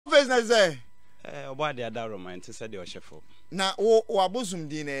Business say. Oba de ada romantic said your chef. Na o abosum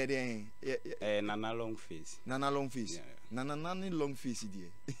di na ede. Nana long face. Nana long face. Nana nani long face di.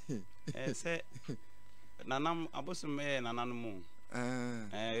 Say Nana abosum nana no mu.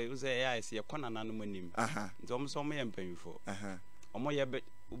 You say I see a corner nana no nim. Nti omo so mo ye mpanyufo. Omo ye be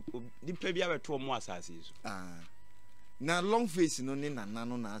dipa bia beto omo asase so. Na long face no ni nana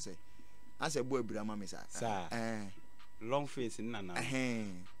no na ase bo abirama me sa. Long face ni nana.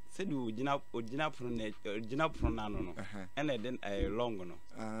 Said you original pro nano no. And then long no.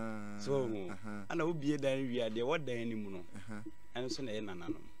 So and obi dan wi ade what dan ni mu no. And so na nana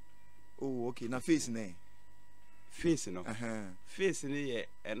no. Oh okay, na face na. Face no. Face ni ye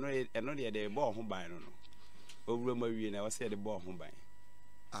eno de de bo ho ban no no. Owura ma wi na we say de bo ho ban.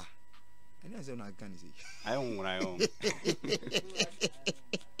 And I say na kan say. I own.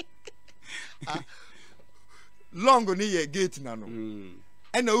 Long ni ye gate na no.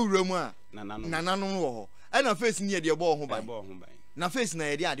 And na owura mu a nana no wo ho. And na face ni ye de bo ho ban. Na face na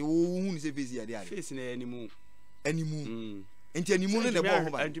ye de ade wo hu ni say face ye de ade. Face na animu. Enti animu ne de bo ho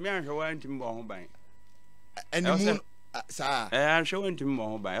ban. Enti me anhwe wa enti bo ho ban. Animu sa. Anhwe wa enti bo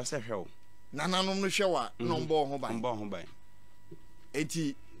ho ban. I say hwe. Nana no hwe wa no bo ho ban. Bo ho ban.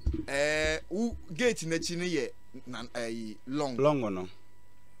 Enti u gate na chi ne ye long no.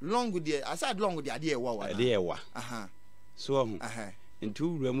 Long de aside long de ade e wa. Ade e wa. So ho. Enti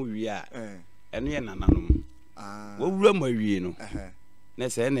wura mu wi a eno ye nana no. Wo wura mu wi no. Na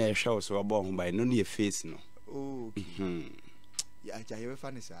se na e hwe so bo ho ban no ne face no. Oh. Ya ja ye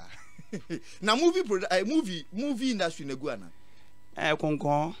fa ni sa. Na movie industry na gu ana.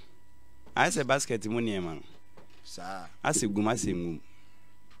 Konkon. I say basket mu ne ma. Sa. Ase gumase mu.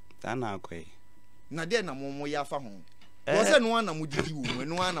 Tana akwai. Na de na mo ya fa ho. Wo se no ana mo didi wo,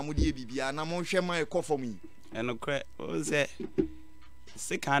 no ana mo de bibia na mo hwe man ekọ fom yi. Eno kre, o se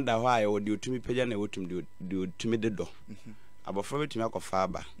sekanda ho aye wo de otumi pagya na wotum de otumi de do. Abofra betumi akọfa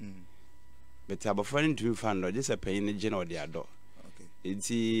aba. Beti abofra ni ntumi fa ndo, je se panyin ne je na ode ado. Okay.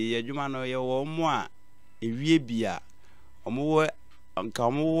 Enti adwuma no ye wo mo a ewie bia omo wo nka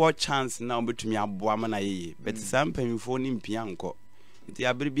omo wo chance na obetumi aboa ma na ye. Beti sampanyfo ni mpia nko. Ti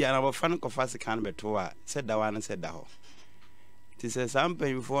abribia na bofra no kofa sekan beto a se dawa na se da ho. Ti se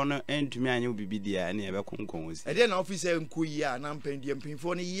sampanyfo no entumi anyu bibidia na ye be konkon osi. E de na officer nko yi a na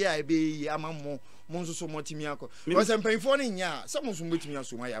mpanyfo no yi a ebe yi ama mo nso so motimi akọ. Wo se mpanyfo no nya se mo so betumi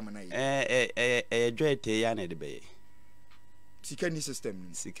aso ma ya ma na ye. Joete ya na de be. Sika ni system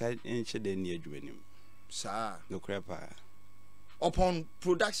ni. Sika enche de ni adwuanim. Sa. No crepa. Upon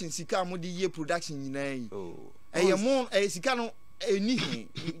production sika mo de ye production nyina yi. Oh. Mo sika no eni he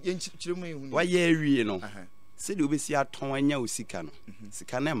ye nchiremu ehu. Wa ye awie no. Se de obesi aton anya osika no.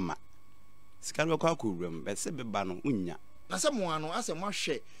 Sika na ma. Sika no kwa akowuram be se beba no unya. Na se mo ano ase mo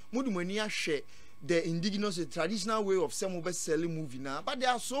hwe mo du mani ahwe the indigenous traditional way of some best selling movie now, but there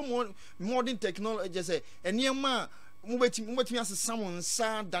are so more modern technology say enema mo betimi ase someone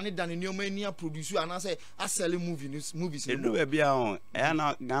sa dane nyoma nia produce and say a selling movies e do be bia on e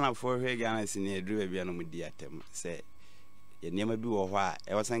na Ghana for hwe Ghana sini e do be bia no mo di atem say enema bi wo ho a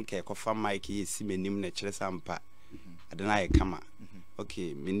e wasan ke kofa mic ye si menim na kire sampa ade na ye kama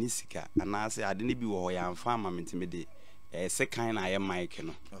okay minisika ana say ade ne bi wo ho ya amfa ma mentime de sekan na ye mic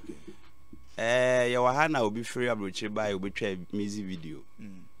no okay ye wa ha na obi free abrochire ba obi twa music video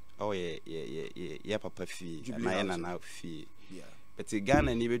oh ye papa fi na ye na fi yeah but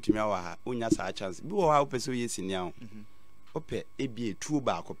Ghana ni betumi awa ha onya sa chance bi wo ha opeso ye sinia o ope ebi etuo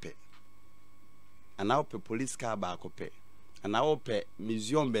ba akope ana ope police car ba akope ana ope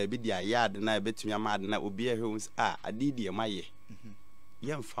museum ba bi dia yard na betumi ama na obi ehwe adidi e maye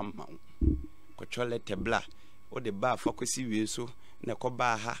ye mfam ma ko cholete bla o de ba fokusi wie so na ko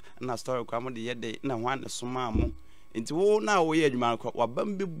ba ha na story kwa mo de ye de na hwan soma mo nti wo na wo ye adwuma ko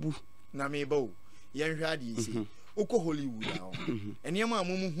wabam bebu na me ba o ye nhwa ade isi uko Hollywood awo enema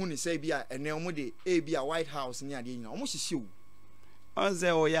amumu hu ni say bia ene omo de bia White House ni ade nyina omo hihye wo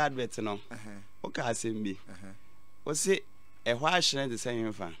onze o ya advert no o ka asem bi o se ehwa ahye de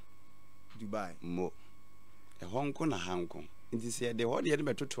sanyefa Dubai mo ehonko na hanko nti se de ho de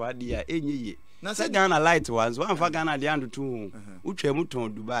betoto ade a enye na se Ghana light ones one fa Ghana de and to utwa mu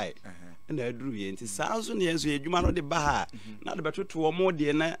ton Dubai na aduru ye nti sanso ne yeso adwuma no de ba ha na de betoto o mo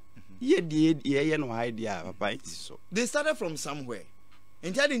de na ye no hide ya papa so they started from somewhere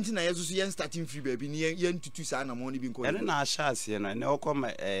and I didn't na yeso yen starting free baby ni yen tutu sa na mo ni bi nko ene na ahase no ne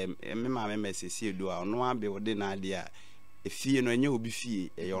okoma me ma me mesesi edu a no abe ode na ade a efie no enye obi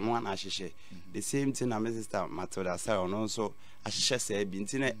fie e yo no na ahyehe the same thing na my sister Matilda say ono so ahyehe say bi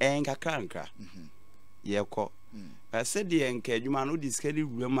nti na enkakra nkra ye ko I said the enke adwuma no discredit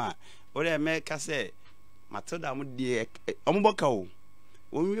wema o dey make say Matilda mo dey omboka o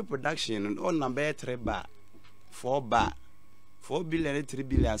we production on number 3 bar 4 bar 4 billion 3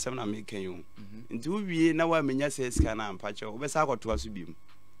 billion 7 na make you nti wo wie na wa menya say sika na ampache wo be sa akoto aso biem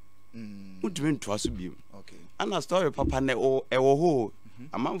utumi nto aso biem okay ana story papa ne o ewo ho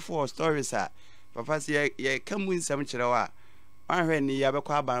amanfo stories a papa say ye kamu nsam kire wa ahwe ni ya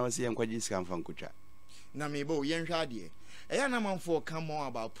bekọ aban wo say enkwagi sika mfa nkotwa na me bo yen hwa de eya na amanfo come more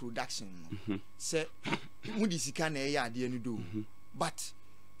about production no say mudi sika na eya ade ni do but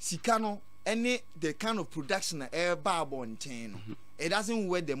sika no any the kind of production a babo nten no it doesn't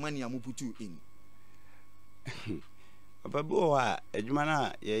worth the money am put you in papa bo a adwuma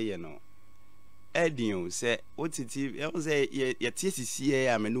na ye no edin o say otiti e say ye tie sisi e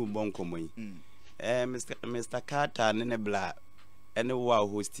am no bon komoyi Mr. Carter ne bla ene wa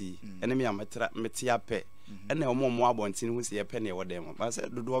hosti ene me amatra metia pe ene omo abontin hu se ye pe ne wodem ba say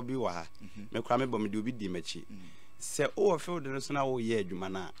dodo bi wa ha me kra me bom de obi di machi se o field no so na wo ye adwuma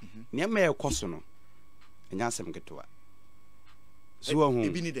na ne ma ekoso no enya asem ketoa so wo hu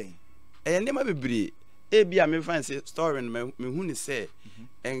ebi ni den ne ma bebiri e bia me fan say story me hu ni say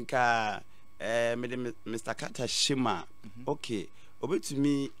enka me de Mr. Carter shima okay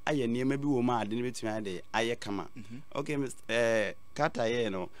obetumi aye niema bi wo ma ade ne betumi ade aye kama okay Mr. Carter ye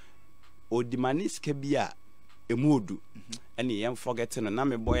no odimanis ke bia emuodu ene yem forget no na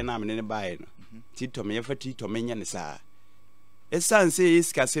me boy na me ne bae no tito me yefa tito me nya ne saa esan say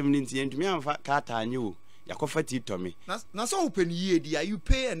iska 70 ntumi amfa Carter anyo yakofa tito me na so open ye dia you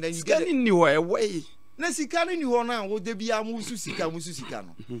pay and then you get it ni ho away na sika ni ho na wo de bia musu sika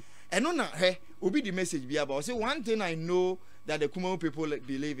no eno na he obi the message bia about say one thing I know that the Kumawood people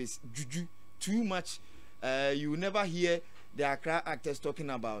believe is Juju too much. You never hear the Accra actors talking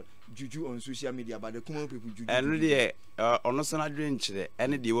about Juju on social media, but the Kumawood people Juju. And the onosona drinchire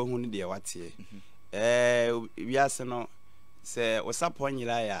any the wo hu ni de watie we ase no say osapo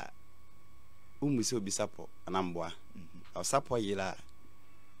nyira ya umuse obi sapo anamboa osapo yira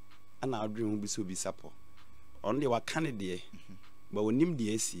ana adwen hu bi so obi sapo on de wakane de ba onim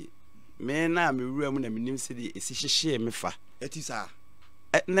de asie me na me wura mu na menim se de esi hyehye me fa etisa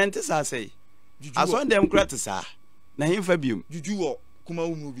na ntisa sei aso ndem kura tisa na himfa biom Juju wo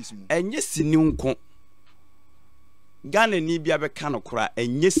Kumawood movies mu enye sini nko Ghana ni bia be ka no kura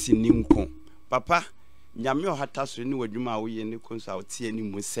enye sini nko papa nyame ohata so ni wadwuma wo ye ne konso awote ani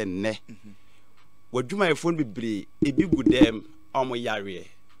mu se ne wadwuma e phone bibre ebi gudem omo yare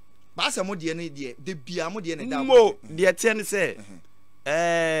ba se mo de ne de bia mo de ne da mo de tie ne se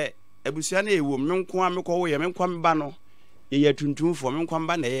abusua na ewo menko amekọ wo ye menko mba no ye tuntumfo menko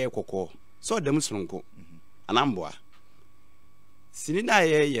mba na ye kokọ so dem sonko anamboa sini na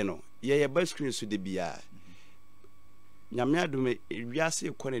ye no ye ba screen so de bia nyame adume wiase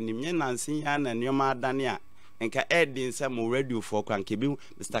ekọ na nim ye nansen ya na nioma adane a enka edin se mo radio for kwanke bi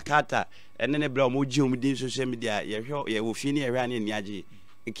Mr. Carter ene ne bra mo gi din social media ye hwe ye wo fi ni ye hwe ani ni age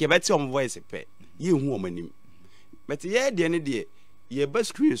nke beti om voice pe ye hu omanim but ye de ne de ye ba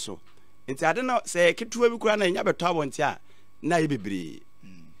screen so nti ade na se ketuwa bi kura na nya beto abonti a na ye bebre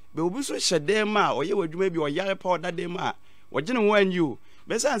be obi so hyede ma oye wadwuma bi oyare pa odade ma wogene ho anyu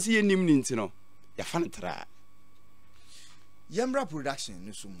be sanse ye nim ni nti no ya fa ntra Yemra production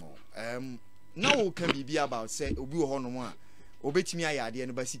no sumo na wo kan bibi about say obi wo hono mo a obetimi ayade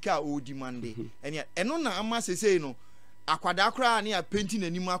no basika o demand eno na ama sesei no akwada akra na ya painting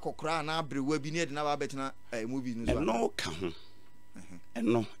anim akokra na abrewa bi na de na ba betena movie no so eno ka ho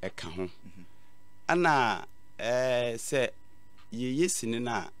eno e ka ho ana say ye yesini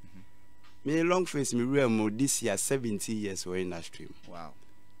na me long face me real this year 70 years we industry wow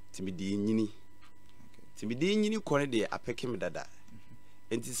timidi nyini timidi nyini kone de apeke me dada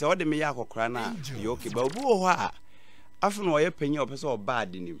enti se ode me ya akokra na yo ke ba obi wo ho a afu no ye panyi opese o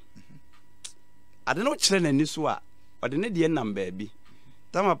bad nim ade no kire na ni so a ode ne de nam ba bi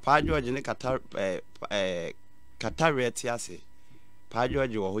tama pa George ne kata reti ase pa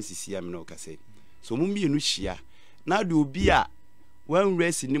George wo ho sisi am no kase so mu mienu hia na de obi a wan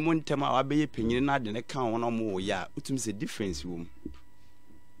race ni mo ntem a wabeye panyi na de ne kan won mo ya utum se difference wo mu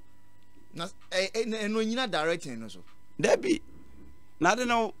na no nyina directing no so Debbie na de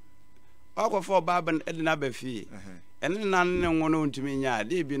no akofo baba e de na ba fi ene na ne wono ntumi nya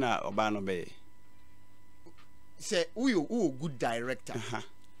de bi na oba no be say uyo good director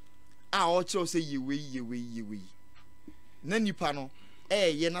o cho say yewe na nipa no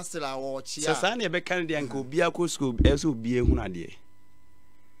ye na sela wo chia sa na be kan de anka obi akọ school e so obi ehunu ade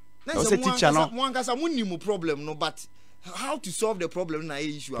na se teacher no mo ankasa mo ni mo problem no but how to solve the problem na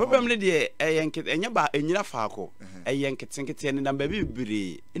issue problem le de eyenket enya ba enyira faako eyenket nkete ne namba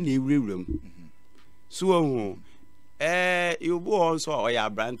bibire na ewurawuram so ohu yobu also oya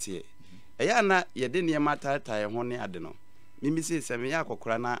brantie eya na ye de ne matata ho ne ade no mimi se me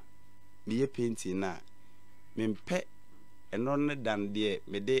yakokora na me ye painting na mempe eno ne dan de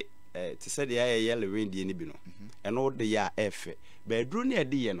me de te se de ya yellow rain de ne bi no eno de ya efe bedru ne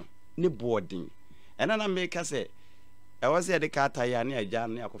de ye no ne boarding ena na me ka se e was ye de ka ta ya ne agya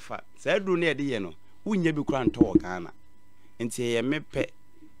ne akofa se dru ne de ye no wunya bi kura nto Ghana nti ye mepe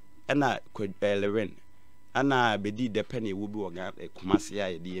ena kwelewen ana bedi de pene wo bi wo Ghana Kumasi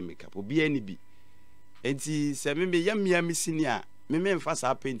ya de ye makeup obi ani bi nti se me yamia misini a me mfa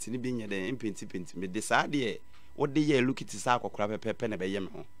sa paint ni bi nya de paint me de sa de wo de ye look it sa akokora pepe na be ye me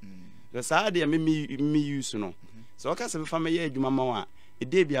ho so sa de me use no so ka se me fa me ye adwuma ma wa e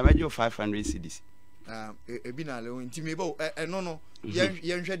de bia me 500 cedis ebi na le nti me bo no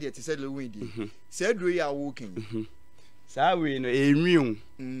ye nhwe de te se le win di se duro ya working sa we no enwiun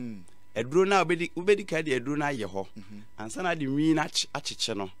eduro na obedi ka de eduro na ye ho ansa na de nwi na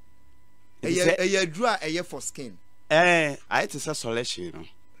acheche no eye duro a eye for skin I te say solution no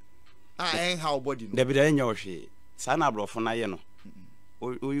how body no de bi de nya o hwe sa na abrofo na ye no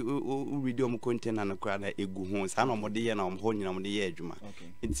o video mu container no kra na egu ho sa na mo de ye na mo ho nyina mo de ye adwuma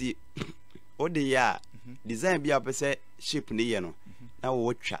nti o de ya design bi apese shape ne ye no na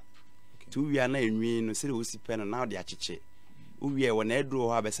wo twa tu wi na enwi no se de wo sipe no na o de acheche o wi e wo na eduro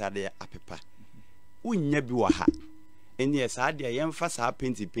ho abesa de apepa unya bi wa ha eni e sa de ye mfa sa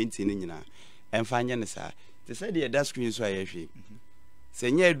paint ni nyina emfa nya ne sa te se de da screen so ayehwe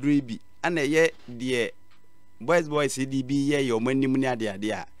se nya eduro bi ana ye de boys DB ye yo manim ni ade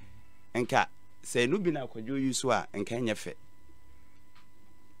a enka se no bi na kwadwo yusu a enka nya fe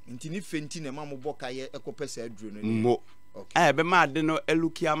nti ni fenti na ma mo boka ye ekopesa aduro no mo be ma ade no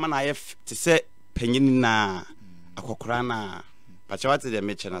eluki ama na ye te se panyin na akokora na pachawate de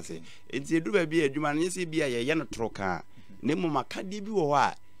meche na se nti edu ba bi adwuma no yesi bi a ye no troka ne mo makade bi wo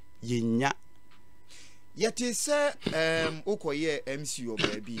a yenya yete se okoye MC o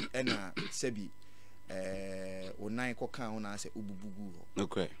ba bi ena sebi onan koka ona se obubugu ho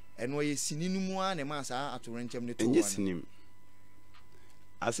okay eno ye sininu mu a ne ma sa atorenchem ne to wa sinim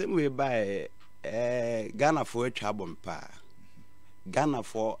asem we by Ghana for atwa bompa Ghana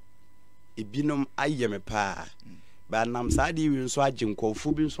for ebinom ayeme pa ba nam sa de wi nso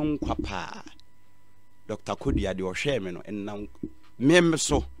aginkofo bi nso nkwa pa Dr. Kodia de ohwe me no enam mem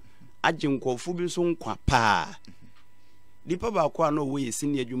so aginkofo bi nso nkwa pa dipa ba kwa no we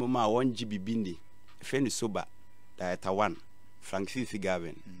sini adwuma ma won gi bibindi feni soba dieta 1 Frank Fifi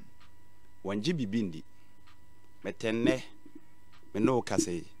Gavin won gi bibindi metenne me no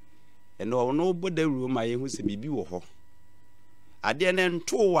kase eno no bodaru ma ye hu se bibi wo ho ade ne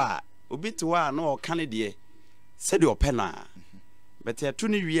nto wa obi to wa na o kan de se de opena bete ato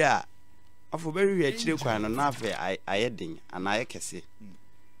ni wi a afo beri wi akire kwan no na afa ayedin ana ayekese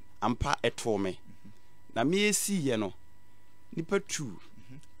ampa eto me na me esi ye no nipa tu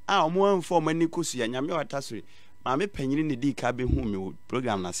a omo anfo mani kosu ya nyame watasori ma me panyini ne di ka be hu me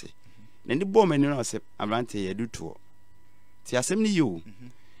program na se na ndi bo mani no se abrante ye duto ti asem ni yo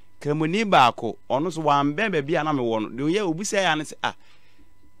kramoni baako ono so wan bembe bia na me wo no de ye obusa ya ne se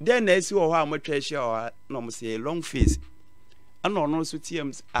den na esi wo ho a motwa hia o na mo se long face ana ono so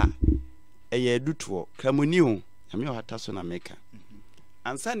tiem eye duto kramoni o nyame wataso na meka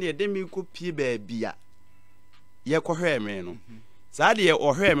ansa ne de mi ko pie ba bia ye ko hwe me no saa de ye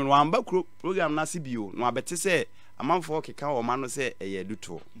ohwe me no amba program na se bio no abete se amanfo keka o ma no se eye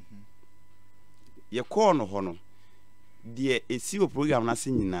duto ye ko no ho no de esi o program na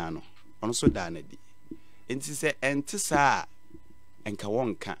se nyina no ono so da na di enti se enti saa enka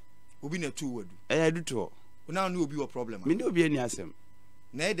wonka obi na tu wadu duto una no obi wo problem me ne obi ani asem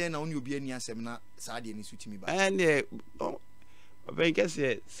na ede na oni obi ani asem na saa de ni sutimi ba ne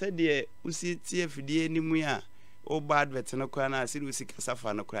obenkese se de usi tie fidie ni mu a o bad vet no kwa na asiru usi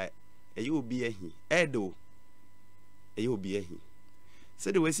kasafa no kwa obi ahi edo obi ahi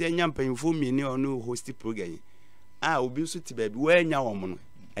se de wesi anya mpanyimfo mieni ono host program obi so ti baabi wa anya wo no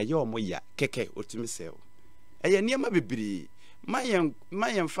omo ya keke otumi sew niam bebiri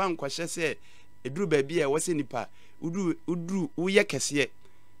mayen fa nkwahye se eduru baabi a wose nipa uduru uye kese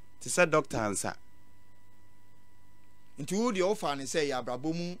ti se doctor ansa nti wo de ofa ne se ya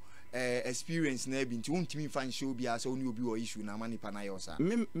abrabomu experience na bi nti wontimi fa show bia se oni obi wo issue na manipa na yosa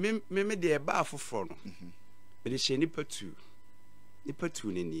me de ba afoforo no be de she nipa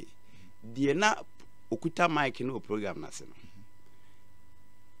tu ne ni de na okuta mic no program na se no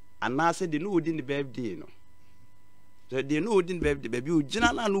anase de no odi ne birthday no so they know didn't baby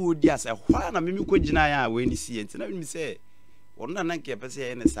ujina na no odi as ehwa na me ko gina ya we ni sie nti na me say wona na nke pese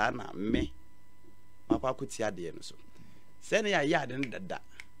ye ne sa na me papa ko ti ade no so se ne ya ade no dada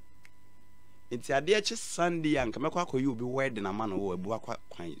nti ade echi Sunday anka me kwa koyi obi wedding na ma no wo abu akwa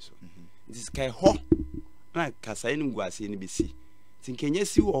kwan so nti sky ho na kasa ni nguase ni bisi nti nkenya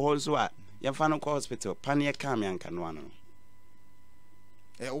si wo ho so a ya fa no ko hospital panie kam yanka no ano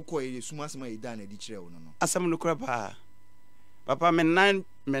uko ye suma sama ida na di kire wo no asam no kura pa papa me nine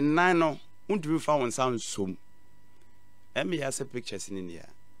no undumi fa won sound som ya se pictures ni ne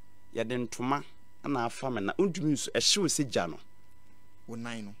ya de ntoma na afa me na undumi so ehwe se gya no wo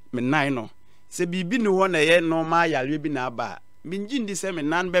nine no me nine no se bibi ni ho na ye no ma yare bi na aba me ngindi se me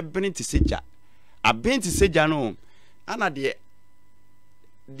nan be bene ti se gya aben ti se gya no ana de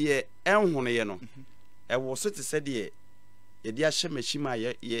enhunu ye no wo so ti se de ye dia hye machima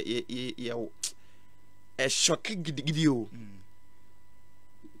ye shock gidigidi o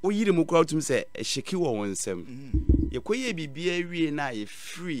yiri mu kwa utum se sheki wo wonsam ye koye bibia wie na ye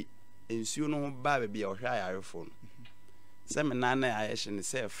free ensuo no ba ba bia ohwa yarefo no se me na aye hye ne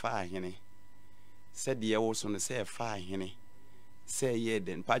se fa ahene se de wo so ne se fa ahene se ye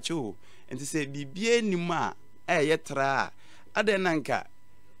den pacho enti se bibia nim a ye tra aden nanka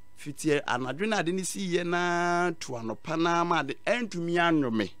fitie anadwena ade ni si ye na to anopa na ma de entumi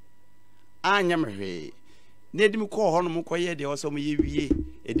anwome anyamhwe na edimi ko ho no mo koye de oso mo ye wie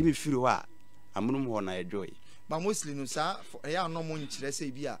edimi firi ho a amunum ho na enjoy ba mostly no sa ya no mo nkyere se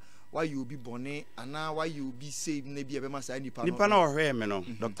bi a why you be bone ana why you be save na bi e be ma sa nipa na ohwe me no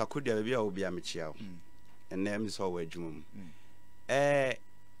Dr. Kudia be bia obi amechia ho enne mi so wa adwuma mu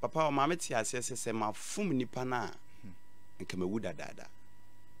papa o ma meti asese se ma fum nipa na nka mawu dada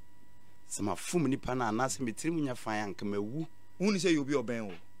sama fum nipa na na se metiri munya fan nka mawu hu ni se you be oben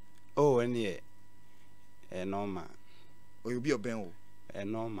o oh ene normal o you be oben o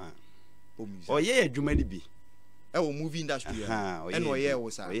normal o ye adwuma ni bi wo movie industry and o ye wo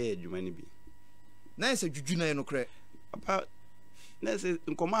sa o ye adwuma ni bi na se Juju na ye no kre papa na se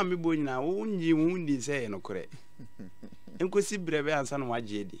nkoma me bo nyina wo nyi wo ndi se ye no kre enkosi brebe ansa no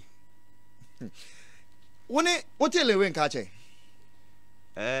waje di woni hotele we nka che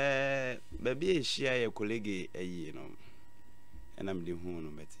baby ehia ye colleague ayi no ena me de hu no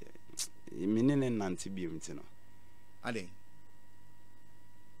beti menene nante bi mti no ade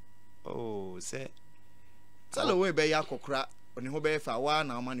oh se sala we be ya kokra oni ho be fa wa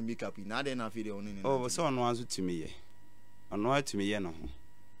na ma ni makeup na ade na fi de oni ni oh so ono anso tumi ye ono atumi ye no ho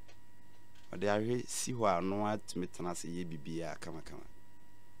ode ahwe si ho ano atumi tena se ye bibia kama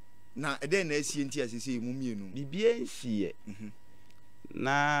na ede na asie nti asese mu mienu bibia nsie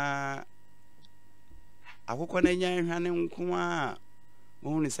na akokọ na nya nhwane nko a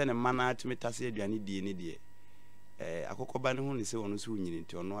wo ni se ne mana atumi tase aduane die ni de akokọ ba ne ho ni se wono so nyini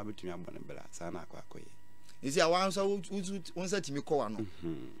nti ono abetumi abọ ne bela sa na akwakoye isi awansa wonsa timi kọ wa no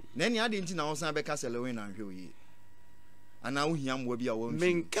na ni ade nti na wonsa be ka selewe na nhwe oyi ana wo hia mwa bia wo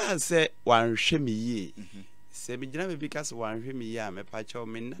menka se wanhwe me yie se me gina me bi ka se wanhwe me yie a me pa cha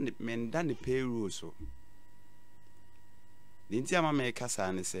me nda ne payroll so dinti ama me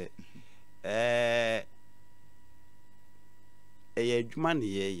kasa ne se adwuma ne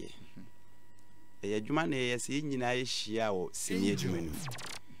yeye adwuma ne yeye se nyina ye hia wo semi adwuma no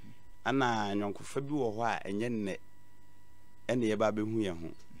ana nyonkofa bi wo ho a enye nne ene ye ba behu ye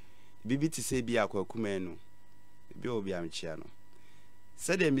ho bibi ti se bi akwakume no bi obi amchia no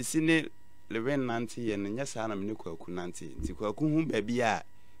se de mi sine leven nanti ye nya sa na me ne kwaku nanti nti kwaku hu ba bi a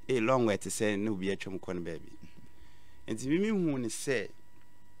long way te se ne obi atwem ko ne ba bi nti mimi hu ne se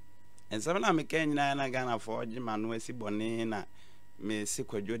ensama na me kan nyina na Ghana for jima no asi bone na me se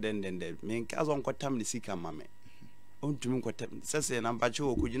kwadwo dendende me nka zo nkotam ne sika mame ontumi nkotam sese na mpache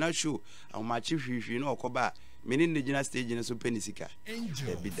okugina show ahomache hwihwi na okoba me ne ne gina stage ne so peni sika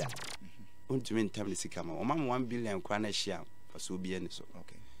bida ontumi ntam ne sika mame o mam 1 billion kwa na hia faso bi ene so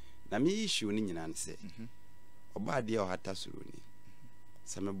okay na me issue ni nyina nse oba de o hata suru ni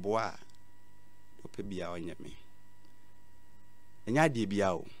se me boa ope bia onye me enya de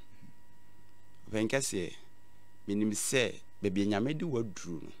bia o venkase minim se bebia nyame de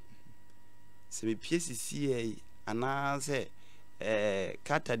waduru no se me pie sisi ana se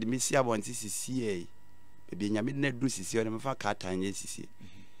kata de mesi abonti sisi bebia nyame de na du sisi o de mfa kata anya sisi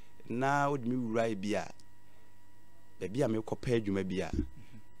na odimi wura bia bebia me kopa adwuma bia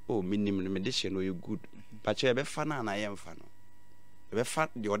o minim me de hye no ye good pa che be fa na ye mfa no be fa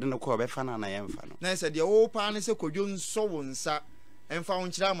de ode no ko be fa na ye mfa no na se de wo pa ne se kodwo nso wonsa emfa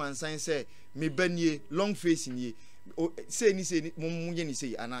wonkyira mansan se me banie long face nie say ni say munye ni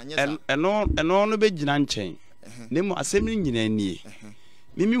say ana nya sa eno no be gina nchen nemo asem ni nyina nie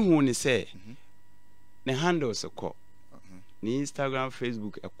mimi hu ni say ne handles ko ni Instagram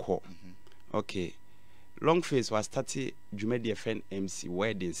Facebook ko okay long face was started Jumedi FM MC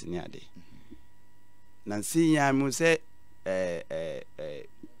weddings ni ade nansi ya mu say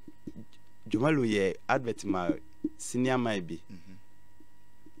Jumalo ye advert ma senior mai bi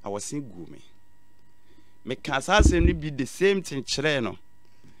I was seeing gumi me can say ni be the same thing chere no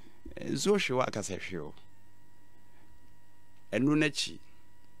zo hwe aka se hwe o enu na chi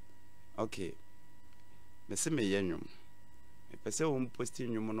okay me se me yenwum me pese wo posti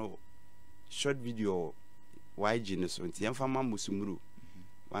nwum no short video YG no so nti yemfa ma musumuru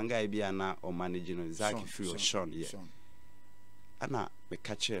wanga bi ana o manage no Zaki free o Sean ye ana me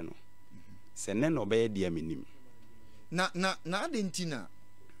ka chere no se ne no be ye dia menim na adentina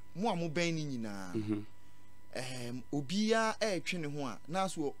mo a mo ban ni nyina obia etwe ne ho a na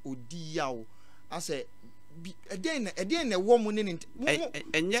so odi yawo ase eden na wo mo ne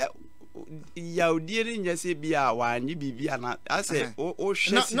enye yaudie ni nyese bia wa anyi bibia na ase o hwe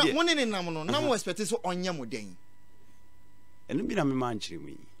si na mo ne nam no na mo expect so onye mo den enu bi na me man chire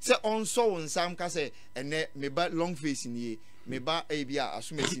mu se onso won sam ka se ene me ba long face ni me ba e bia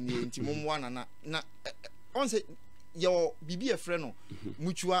asumesi ni nti mo mo na on se your bibi a friend no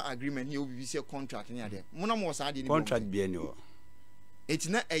mutual agreement here bibi say contract ni ade mo na mo sa de ni contract bi ani o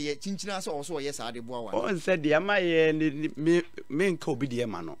etina eye chinchina so also ye sa de boa wa on said de ama ye me nka obi de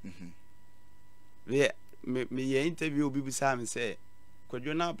ma no me ye interview obi bi sa me say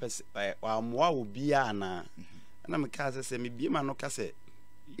kwadwo na pese wa moa obi a na na me ka say me bi ma no ka say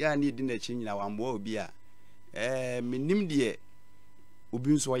ya ni di na chi nyina wa moa obi a me nim de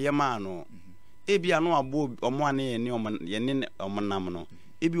obi nso ye ma no ebi anu abo omo ane ye ne omonam no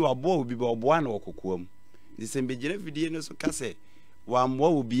ebi wabo obi be obo ane okokoam disembe gire video no so kase wa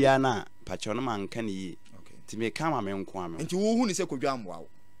mwo obi ana pacho no manka ne yi ti me kama me nko ame nti wo hu ni se kodwa amwa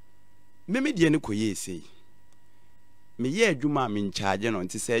me die ne koye sei me ye adwuma me nchaage no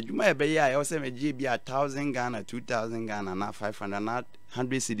nti se adwuma e be ya e wo se me gi bi 1000 Ghana 2000 Ghana na 500 na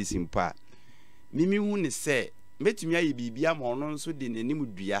 100 cedis impa mimi hu ni se metumi ayi bibia ma ono nso de nanim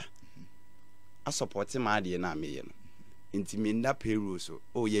dua a support ma de na meye no nti me nda payroll so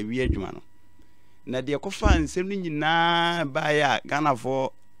o ye wi adwuma no na de kofa nsem ni nyina ba ya Ghana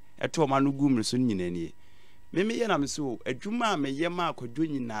for eto ma no gum so nyina ni me ye na me so adwuma me ye ma akwadwo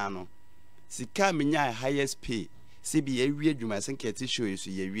nyina no sika me nya highest pay se bi ye wi adwuma se nke ti show so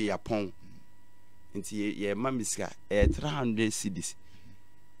ye wi yapon nti ye ma misika 300 cedis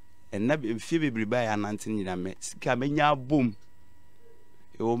enna be fie bebre ba ya nantin nyina me sika me nya bom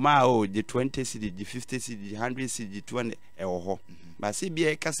o ma o the 20 cedi the 50 cedi 100 cedi 200 e wo ho ba se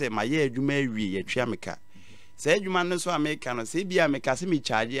bia ka se ma ye adwuma awie ye twa meka se adwuma no so ameka no se bia meka se me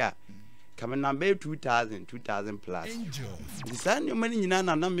charge a kama number 2000 plus disani o mani nyina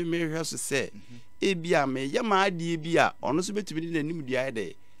na me hwe so se e bia me ye ma ade bia ono so betumi ni nanim dia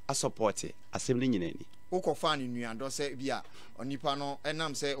de a support asem ni nyina ni ukofa ni nua do se bia onipa no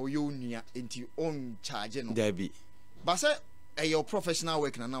enam se oyo nua enti on charge no dabi ba se your professional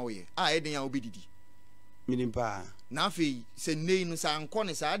work na we eden ya obididi minimpa na afi se nei no sa anko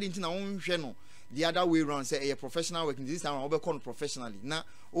ne sa ade nti na wonhwe no the other way round say your professional work this time we call professionally na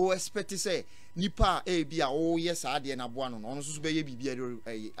o expect say nipa bia o yes ade na boa no no so be ye bibia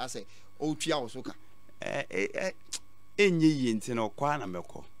ase o tua wo so ka enye yi nti na kwa na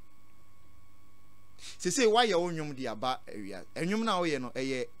meko se why your onwum dia ba area enwum na wo ye no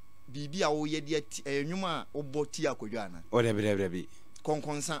bibia wo ye dia enwum a oboti akodwa na o de bi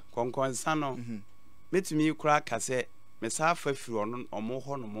konkonsa no metumi kura kase me sa fa firi ono omo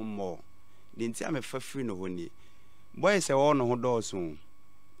ho no mommo de nti a me fa firi no ho ni boy se wo no ho do so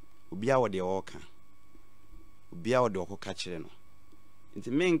obia wo de wo ka obia wo de wo ka kire no nti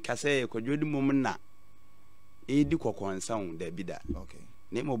men kase kodwodi mum na di konkonsa ho da bi da okay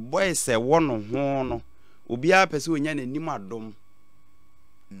ne mo boy se wo no ho no obia pese onya na nim adom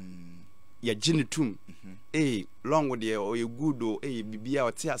ya gini tum long de o ye good o bibia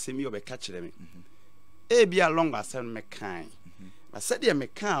o ti asem yo be ka kire me bia long asem me kan ba se de me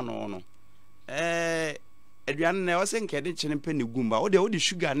kan no aduan na o se nke de chine pe ne gumba o de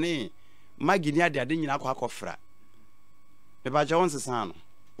sugar ne magini ade nyina akofra me ba jawon sesan no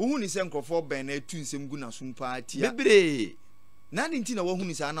uhu ni se nkrofo ben na tu nsem gu na sumpa atia bebre na de nti na wo hu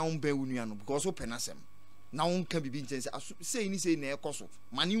ni sa na wo ben wunua no because o penasem na won ka bibi ntense sei ni sei na ekoso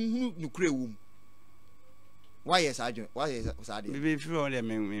mane hunu nukure wum why yes ajo why yes asade bibi fi o de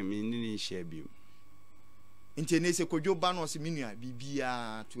me ni share bi nti ne se kodwo ba no se menua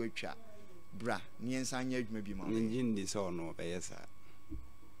bibia to atwa bra ni ensa anya adwuma bi ma njindi so no be yesa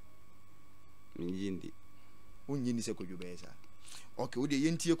njindi onye ni se kodwo be sa okay wo de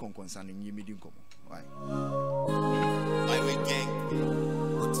yentie konkonsa no nyi medi nkomo why we gang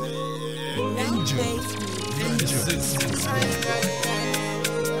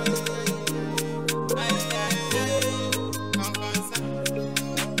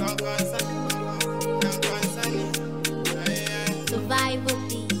Survival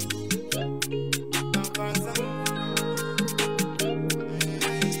beat.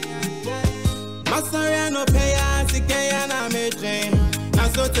 Masariano paya sikaya na mejen na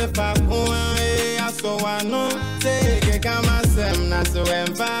so te fa ko so wano te kama sem na so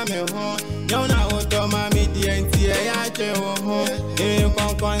emfa me ho yo na odo ma me di enti ya je ho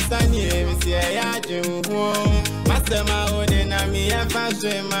kon sani mi si ya je ho masema ode na mi ya fa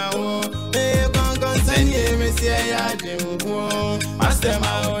je ma ho kon sani mi si ya je ho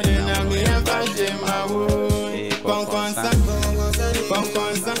masema ode na mi ya fa je ma ho kon sani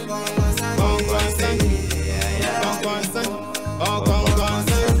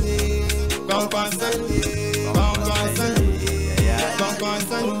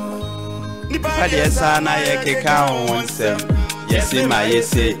Padesa na yekeka onsem yesi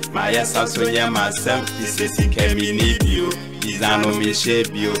ma yesa so nyama sem isesi kemi ni bio izano mi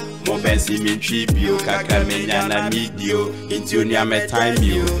shebio mo bensi mi tribio kaka menya na medio intunia me time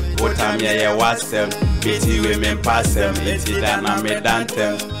bio otamye ye wasem beti we me passem enti dana me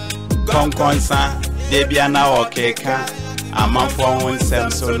dantem konkonsa debia na okeka amafo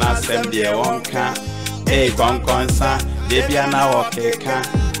onsem so na sem de wonka konkonsa debia na okeka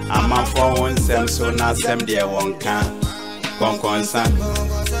amafo onsem so na sem de wonka konkonsa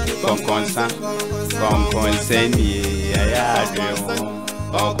ni ya adwe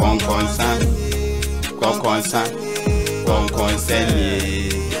o konkonsa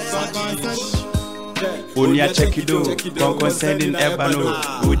ni Unia chekido, concerned ebano,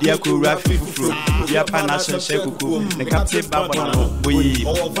 Udia kura fifufru, Udia panasha shekuku, the captain babano, we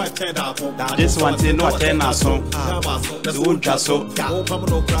this one thing not ten song, the ultra so,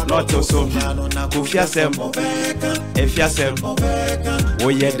 not so, Kufiasem, Efiasem,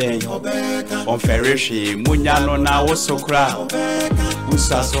 Oye den, on Ferrishi, Munyano na osokra,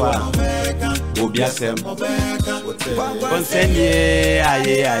 Usaswa, Ubiasem, Consenye,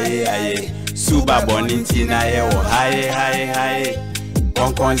 aye. Suba bonitina ye o haye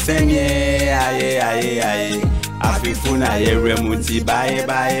konkonsenye aye afifuna ye remuti baye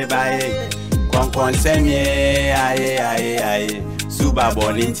konkonsenye aye suba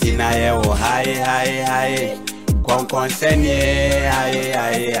bonitina ye o haye konkonsenye aye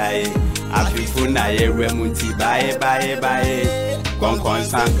afifuna ye remuti baye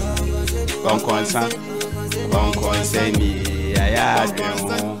konkonsenye aye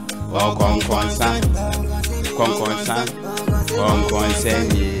konkonsa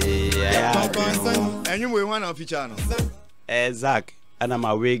enyu we one of feature no Zach and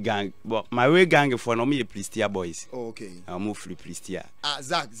my way gang but my way gang for no me Pristia boys okay I'm move free Pristia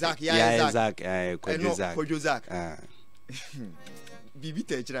Zach Zach Kojo Zach Bibi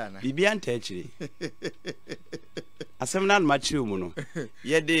techra na Bibi antechre asem na machiru mu no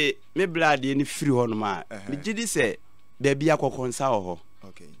ye de me blood ye ni free ho no ma me gidi se da bia kokonsa ho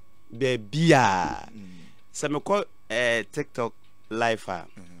okay Bebia se me ko TikTok live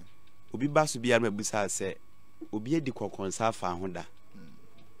obi basu bia me busa se obi edi kokonsa fa ho da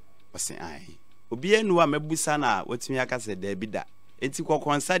ose ai obi enu a mebusa na watumi aka se da bi da enti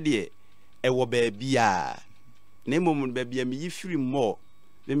kokonsa de wo bebia na emom bebia me yifiri mo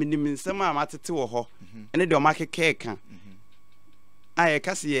me nim nsem a matete wo ho ene de o makeke ka aye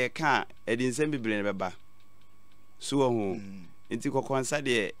kase ye ka edi nsem bibre ne beba so ho enti kokonsa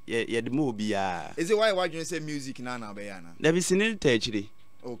de ye de mo bia is it why you say music na be yana da bi sinin techiri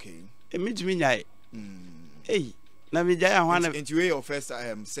okay mitumi nyai na me jaya ho na into your first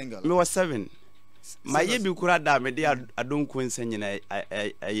single me was 7 my ye bi kura da me de adonko nsanyina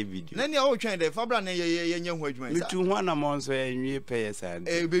aye video na ne o twen de fabra na ye nya ho adwuma sa mitu ho na mo nso enwie peye sa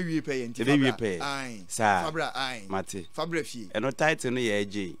be wie peye enti fabra sa fabra mate fabra fie eno title no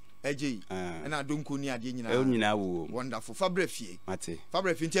ye AJ na adonko ni ade nyina wo wonderful fabra fie mate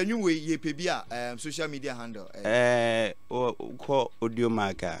fabra fie enti anwu ye pe bia social media handle ko audio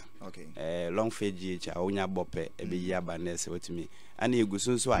marker okay long face GH a onya bope e be yi abanese wotimi ana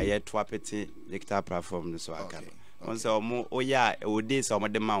egusun so aye to apete digital platform no so aka no so omo oya o dey so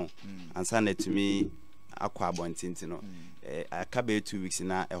omode ma wo ansa na tumi akwa abontinti no aka be 2 weeks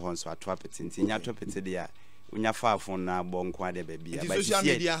na e hon so ato apete nti nya to apete de a unya faafo na bonko ade ba bia ba social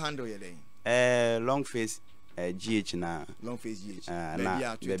media handle ye den long face GH na long face GH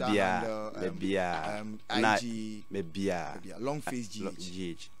na bebia IG bebia long face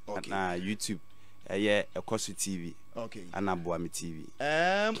GH na YouTube yeah, a Kosu TV. Okay. Anaboami TV.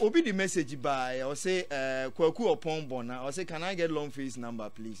 Obi the message by or say Kwaku upon Bona or say can I get long face number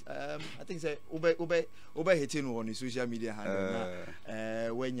please? I think say Obe hitting on the social media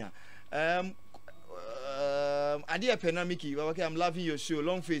handle when Adia Penamiki, okay, I'm loving your show.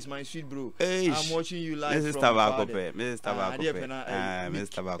 Long face, my sweet bro. I'm watching you live. Mrs. Tabakope. Mrs.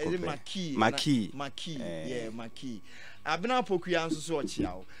 Tabakope. Is it Maki? Maki. Yeah, Maki. I've been up for Kuyan so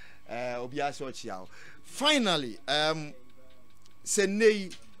chiao. Obia so chiao. Finally,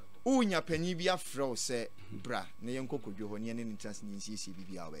 Senei Unya Penibia Fro say bra. Nayonko Johonian interest in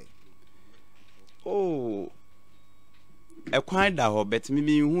CCB away. Oh, a quiet da bet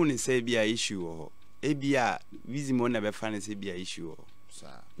me who say be a issue. Ebia vizi mo na be fa ne se bia issue sir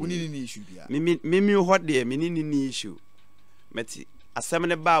woni ni issue bia me hot there me ni issue meti asem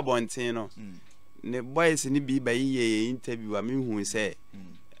ne ba bonten no ne boys ni bi ba ye interview a me hu se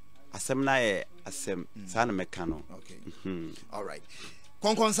asem na ye asem sa na meka no okay all right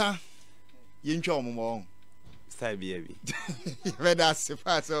konkonsa ye ntwa omomo style bi abi whether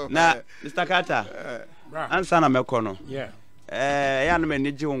sifa so na Mr. Carter ansa na meko no yeah ya no me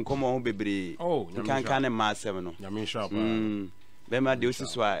ni je nkomo ho bebre kan ma asem no nyame sharp bema de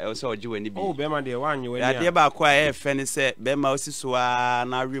osiso a e so oje wani bi bema de wanye wani ya de ba kwa e fe ne se bema osiso a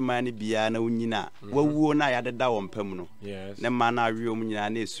na awima ne bia na unyina wawuo na ya deda wo mpam no ne ma na awie om nyina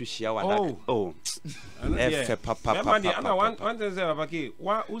na esu hia wada e fe papa bema de ana one thing say baba ke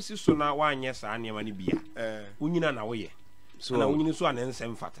wa osiso na wanye sa ne ma ne bia unyina na wo ye so na unyini so ana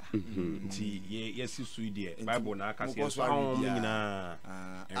nsem fata nti ye sisu de bible na aka se so awon nyina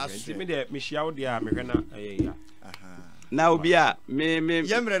nti me de me hia wo de a me hwe na ya na obia me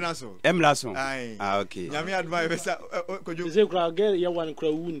yemre na so emra so okay nyame advice kojo ze kura ge ye wan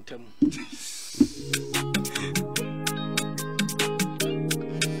kura wu ntam